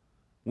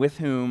 with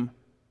whom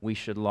we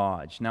should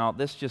lodge." Now,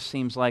 this just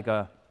seems like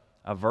a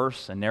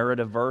verse, a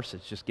narrative verse.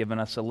 It's just giving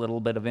us a little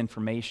bit of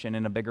information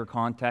in a bigger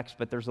context,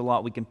 but there's a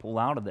lot we can pull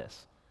out of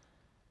this.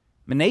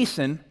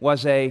 Mnason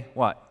was a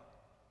what?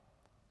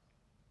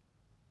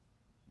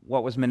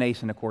 What was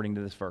Mnason according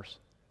to this verse?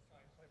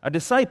 A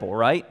disciple,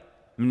 right?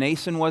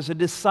 Mnason was a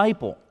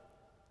disciple.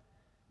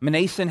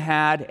 Mnason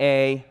had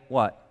a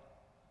what?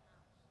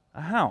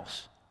 A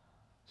house.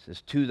 It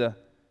says to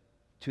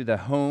the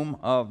home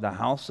of the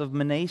house of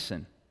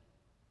Mnason.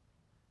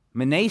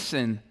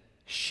 Mnason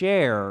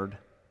shared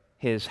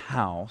his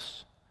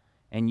house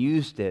and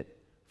used it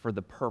for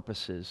the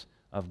purposes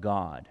of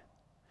God.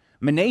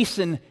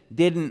 Mnason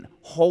didn't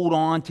hold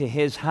on to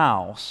his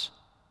house,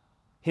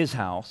 it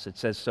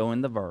says so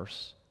in the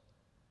verse,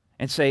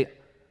 and say,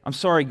 "I'm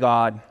sorry,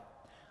 God,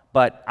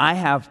 but I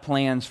have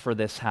plans for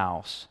this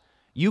house.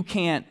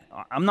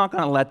 I'm not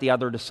going to let the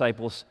other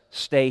disciples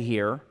stay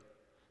here.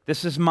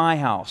 This is my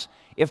house."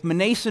 If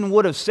Mnason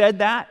would have said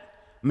that,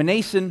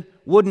 Mnason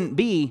wouldn't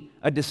be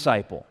a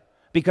disciple,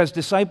 because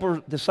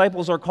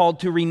disciples are called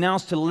to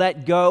renounce, to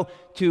let go,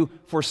 to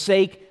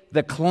forsake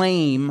the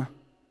claim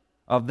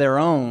of their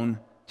own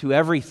to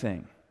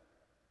everything.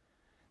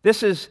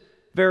 This is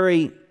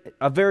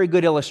a very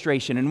good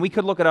illustration, and we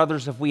could look at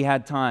others if we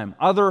had time.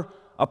 Other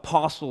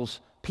apostles,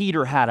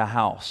 Peter had a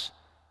house.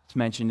 It's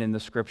mentioned in the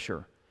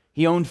Scripture.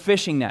 He owned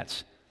fishing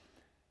nets.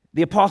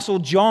 The apostle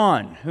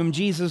John, whom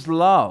Jesus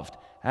loved,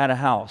 had a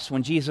house.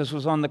 When Jesus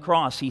was on the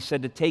cross, he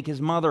said to take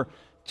his mother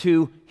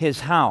to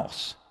his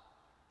house.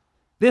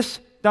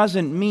 This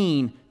doesn't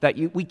mean that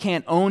we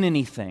can't own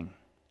anything,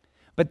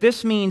 but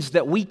this means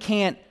that we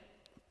can't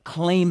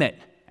claim it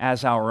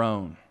as our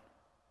own,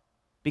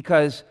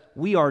 because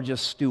we are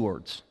just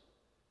stewards.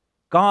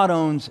 God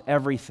owns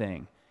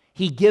everything.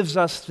 He gives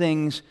us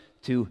things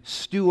to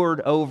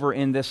steward over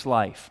in this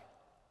life.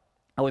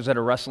 I was at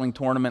a wrestling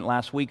tournament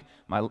last week.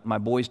 My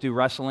boys do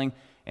wrestling,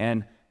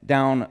 and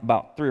down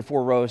about 3 or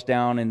 4 rows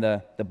down in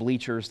the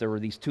bleachers, there were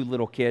these 2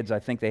 little kids. I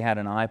think they had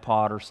an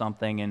iPod or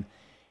something, and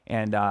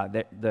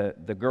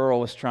the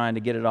girl was trying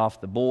to get it off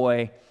the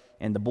boy,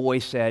 and the boy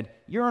said,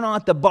 "You're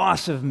not the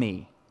boss of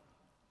me."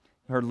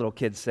 I heard little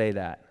kids say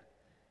that.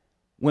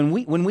 When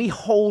we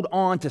hold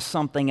on to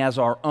something as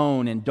our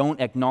own and don't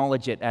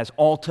acknowledge it as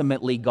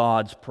ultimately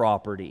God's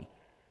property,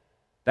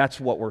 that's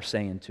what we're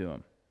saying to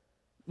him.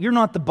 "You're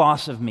not the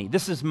boss of me.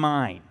 This is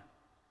mine."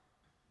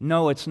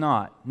 No, it's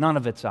not. None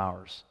of it's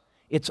ours.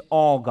 It's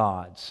all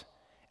God's.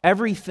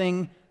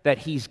 Everything that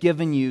He's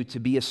given you to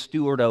be a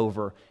steward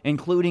over,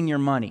 including your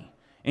money,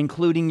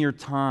 including your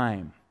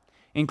time,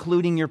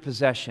 including your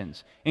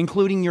possessions,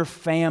 including your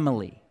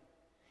family,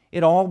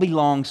 it all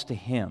belongs to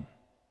Him.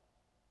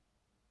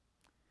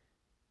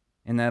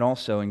 And that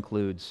also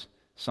includes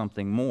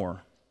something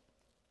more.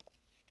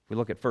 If we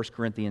look at 1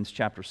 Corinthians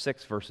chapter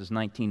 6, verses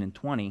 19 and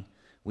 20,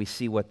 we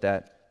see what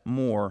that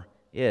more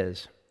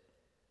is.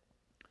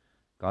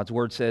 God's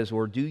Word says,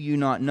 "Or do you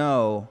not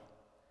know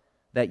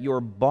that your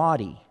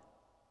body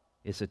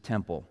is a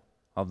temple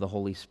of the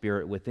Holy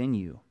Spirit within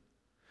you,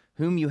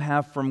 whom you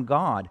have from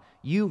God?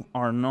 You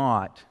are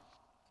not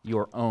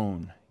your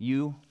own."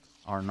 You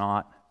are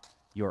not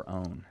your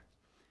own.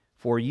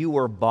 For you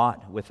were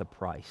bought with a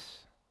price.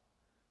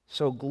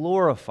 So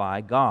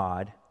glorify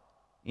God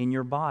in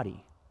your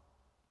body.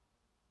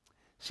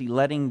 See,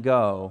 letting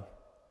go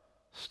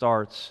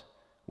starts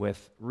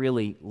with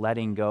really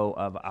letting go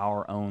of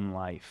our own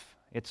life.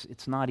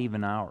 It's not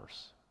even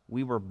ours.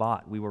 We were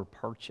bought. We were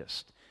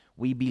purchased.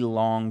 We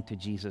belong to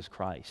Jesus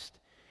Christ.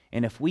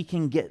 And if we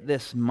can get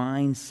this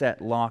mindset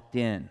locked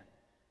in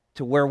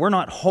to where we're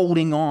not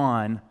holding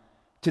on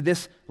to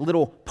this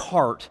little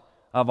part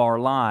of our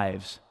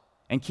lives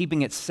and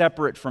keeping it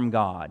separate from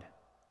God.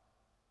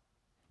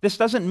 This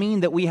doesn't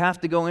mean that we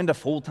have to go into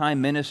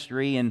full-time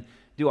ministry and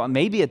do,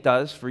 maybe it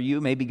does for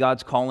you, maybe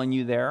God's calling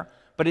you there,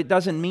 but it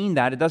doesn't mean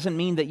that. It doesn't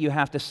mean that you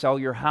have to sell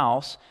your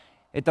house.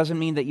 It doesn't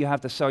mean that you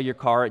have to sell your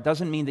car. It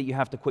doesn't mean that you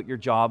have to quit your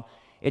job.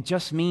 It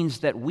just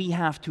means that we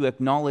have to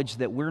acknowledge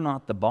that we're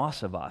not the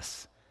boss of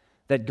us,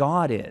 that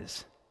God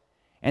is,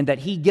 and that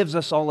He gives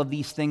us all of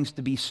these things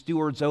to be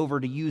stewards over,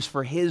 to use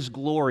for His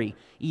glory,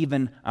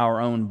 even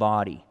our own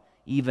body,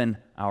 even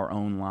our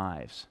own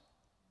lives.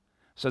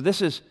 So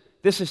this is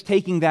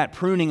taking that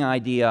pruning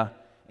idea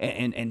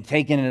and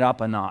taking it up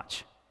a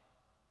notch.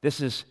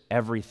 This is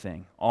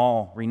everything,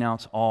 all,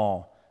 renounce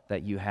all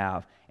that you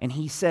have. And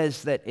He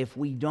says that if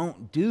we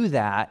don't do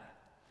that,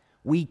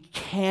 we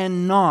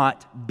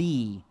cannot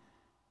be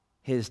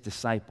His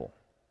disciple.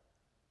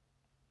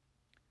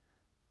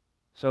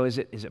 So is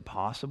it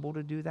possible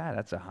to do that?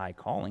 That's a high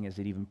calling. Is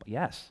it even?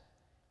 Yes,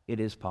 it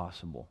is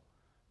possible.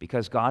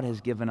 Because God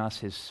has given us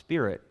His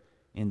Spirit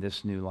in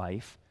this new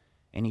life,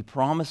 and He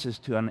promises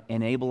to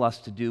enable us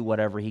to do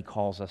whatever He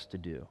calls us to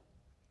do.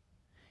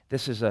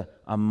 This is a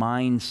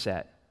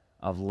mindset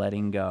of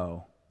letting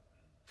go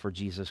for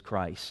Jesus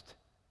Christ.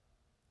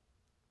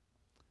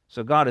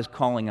 So God is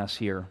calling us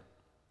here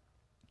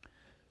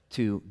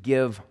to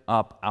give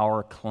up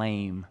our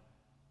claim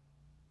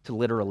to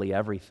literally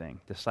everything.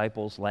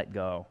 Disciples, let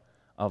go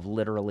of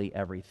literally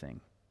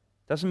everything.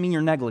 Doesn't mean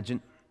you're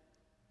negligent.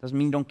 Doesn't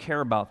mean you don't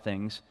care about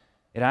things.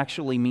 It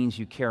actually means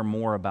you care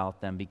more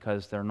about them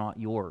because they're not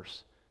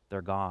yours.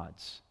 They're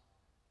God's.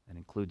 That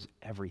includes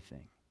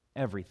everything.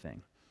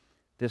 Everything.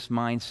 This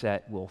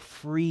mindset will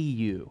free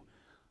you.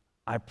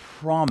 I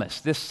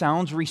promise. This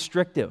sounds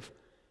restrictive.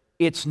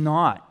 It's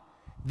not.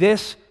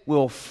 This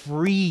will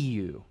free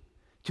you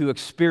to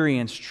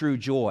experience true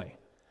joy.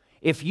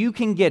 If we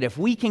can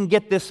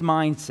get this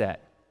mindset,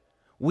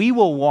 we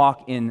will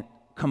walk in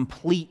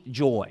complete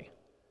joy.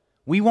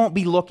 We won't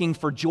be looking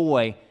for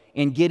joy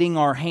in getting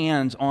our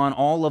hands on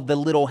all of the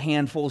little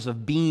handfuls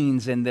of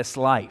beans in this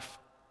life.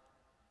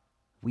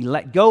 We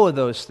let go of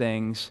those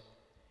things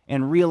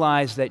and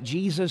realize that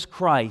Jesus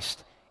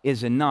Christ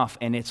is enough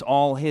and it's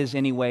all His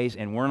anyways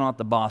and we're not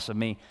the boss of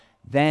me.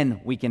 Then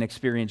we can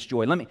experience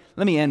joy. Let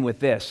me end with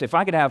this. If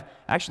I could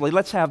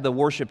let's have the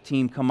worship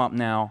team come up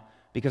now,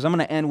 because I'm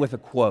going to end with a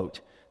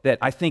quote that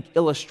I think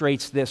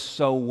illustrates this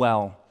so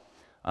well.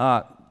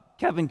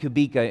 Kevin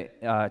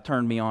Kubika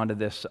turned me on to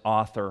this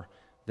author,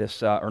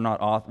 it's a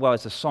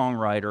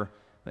songwriter.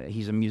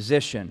 He's a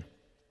musician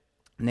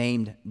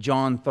named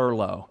John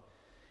Thurlow.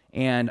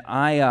 And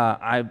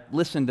I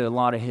listened to a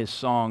lot of his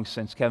songs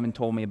since Kevin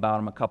told me about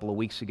him a couple of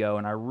weeks ago,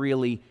 and I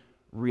really,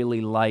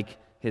 really like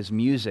his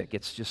music.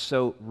 It's just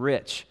so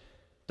rich,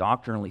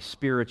 doctrinally,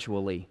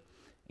 spiritually.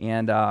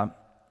 And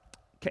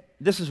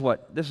this is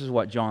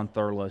what John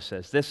Thurlow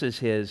says. This is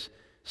his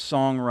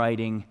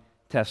songwriting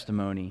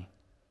testimony.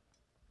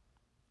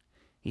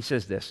 He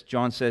says this.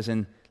 John says,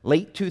 in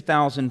late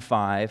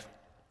 2005,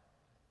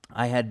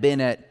 I had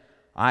been at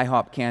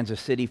IHOP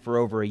Kansas City for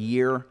over a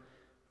year,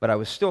 but I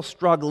was still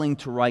struggling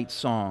to write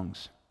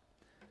songs.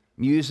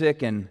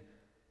 Music and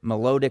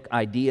melodic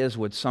ideas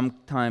would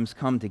sometimes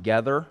come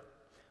together,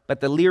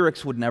 but the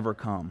lyrics would never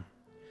come.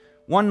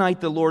 One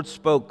night the Lord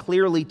spoke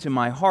clearly to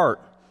my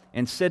heart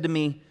and said to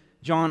me,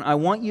 John, I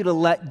want you to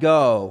let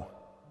go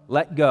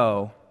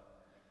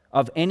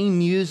of any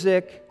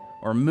music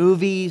or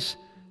movies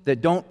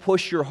that don't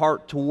push your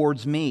heart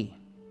towards me.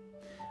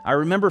 I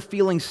remember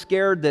feeling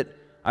scared that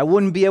I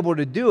wouldn't be able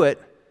to do it,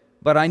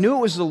 but I knew it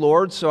was the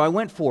Lord, so I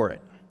went for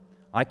it.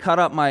 I cut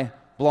up my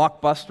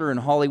Blockbuster and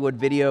Hollywood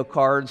video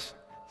cards.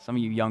 Some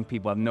of you young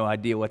people have no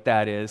idea what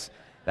that is.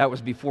 That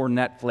was before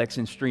Netflix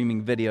and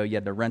streaming video. You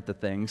had to rent the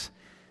things.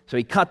 So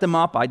he cut them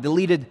up. I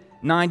deleted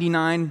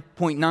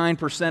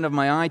 99.9% of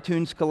my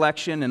iTunes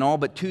collection and all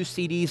but 2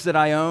 CDs that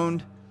I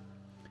owned.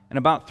 And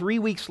about 3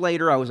 weeks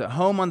later, I was at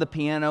home on the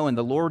piano, and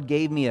the Lord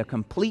gave me a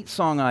complete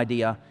song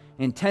idea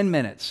in 10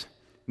 minutes,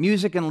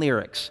 music and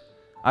lyrics.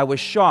 I was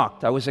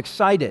shocked. I was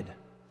excited.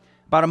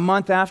 About a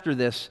month after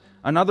this,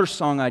 another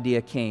song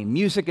idea came,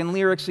 music and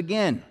lyrics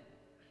again,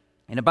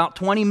 in about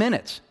 20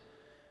 minutes.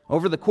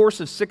 Over the course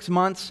of 6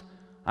 months,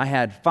 I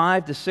had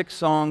 5 to 6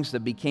 songs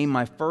that became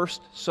my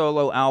first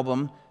solo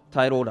album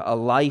titled A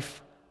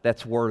Life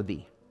That's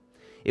Worthy.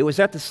 It was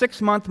at the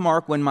 6-month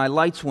mark when the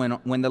lights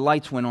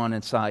went on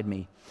inside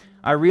me.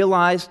 I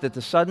realized that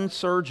the sudden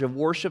surge of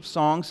worship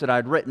songs that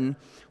I'd written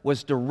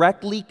was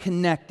directly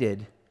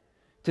connected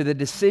to the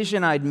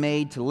decision I'd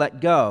made to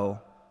let go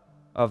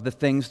of the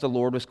things the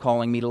Lord was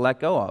calling me to let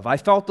go of. I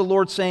felt the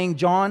Lord saying,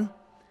 John,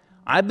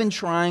 I've been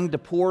trying to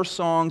pour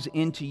songs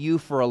into you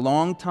for a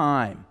long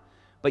time,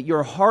 but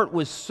your heart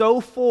was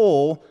so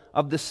full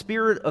of the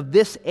spirit of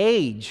this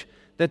age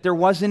that there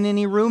wasn't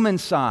any room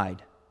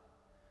inside.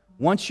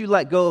 Once you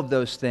let go of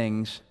those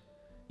things,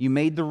 you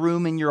made the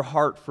room in your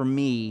heart for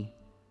me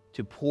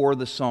to pour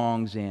the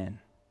songs in.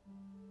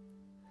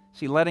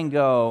 See, letting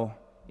go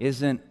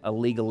isn't a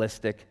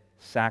legalistic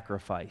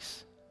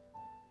sacrifice.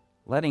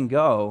 Letting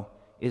go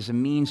is a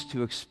means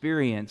to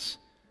experience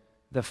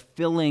the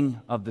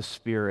filling of the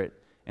Spirit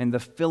and the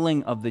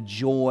filling of the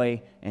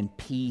joy and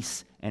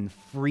peace and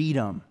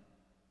freedom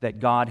that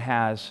God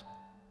has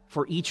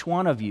for each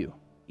one of you.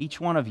 Each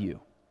one of you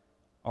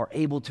are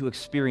able to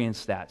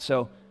experience that.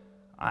 So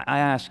I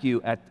ask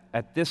you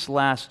at this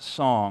last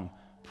song,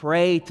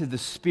 pray to the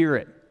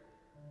Spirit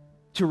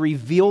to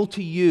reveal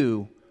to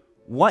you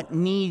what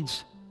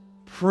needs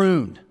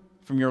pruned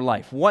from your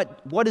life.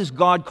 What is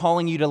God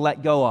calling you to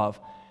let go of?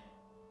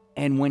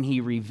 And when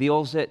He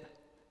reveals it,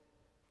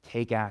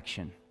 take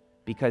action,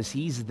 because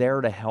He's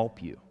there to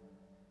help you.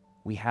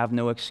 We have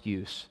no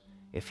excuse.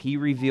 If He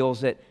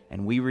reveals it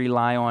and we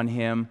rely on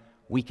Him,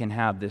 we can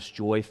have this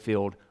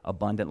joy-filled,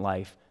 abundant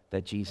life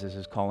that Jesus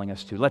is calling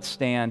us to. Let's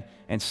stand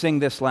and sing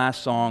this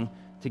last song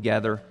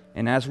together.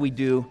 And as we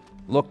do,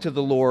 look to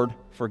the Lord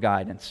for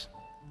guidance.